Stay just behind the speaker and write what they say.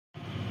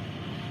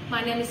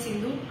My name is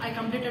Sindhu. I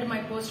completed my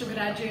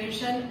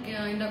post-graduation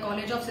in the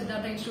College of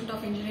Siddhartha Institute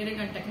of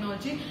Engineering and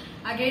Technology.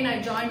 Again, I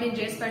joined in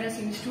Jspiders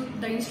Institute.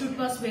 The institute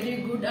was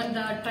very good and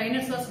the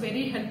trainers was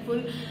very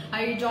helpful.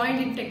 I joined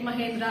in Tech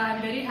Mahindra. I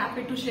am very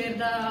happy to share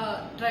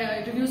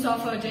the reviews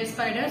of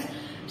Jspiders.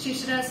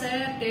 Shishra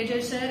sir,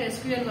 Tejas sir,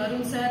 SQL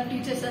Varun sir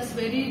teaches us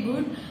very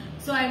good.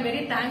 So I am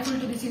very thankful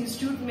to this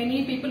institute.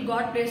 Many people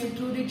got placed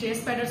through the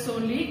Jspiders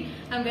only.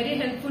 I am very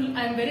helpful.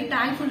 I am very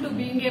thankful to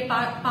being a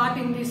part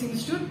in this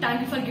institute. Thank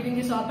you for giving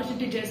this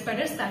opportunity,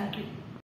 Jspiders. Thank you.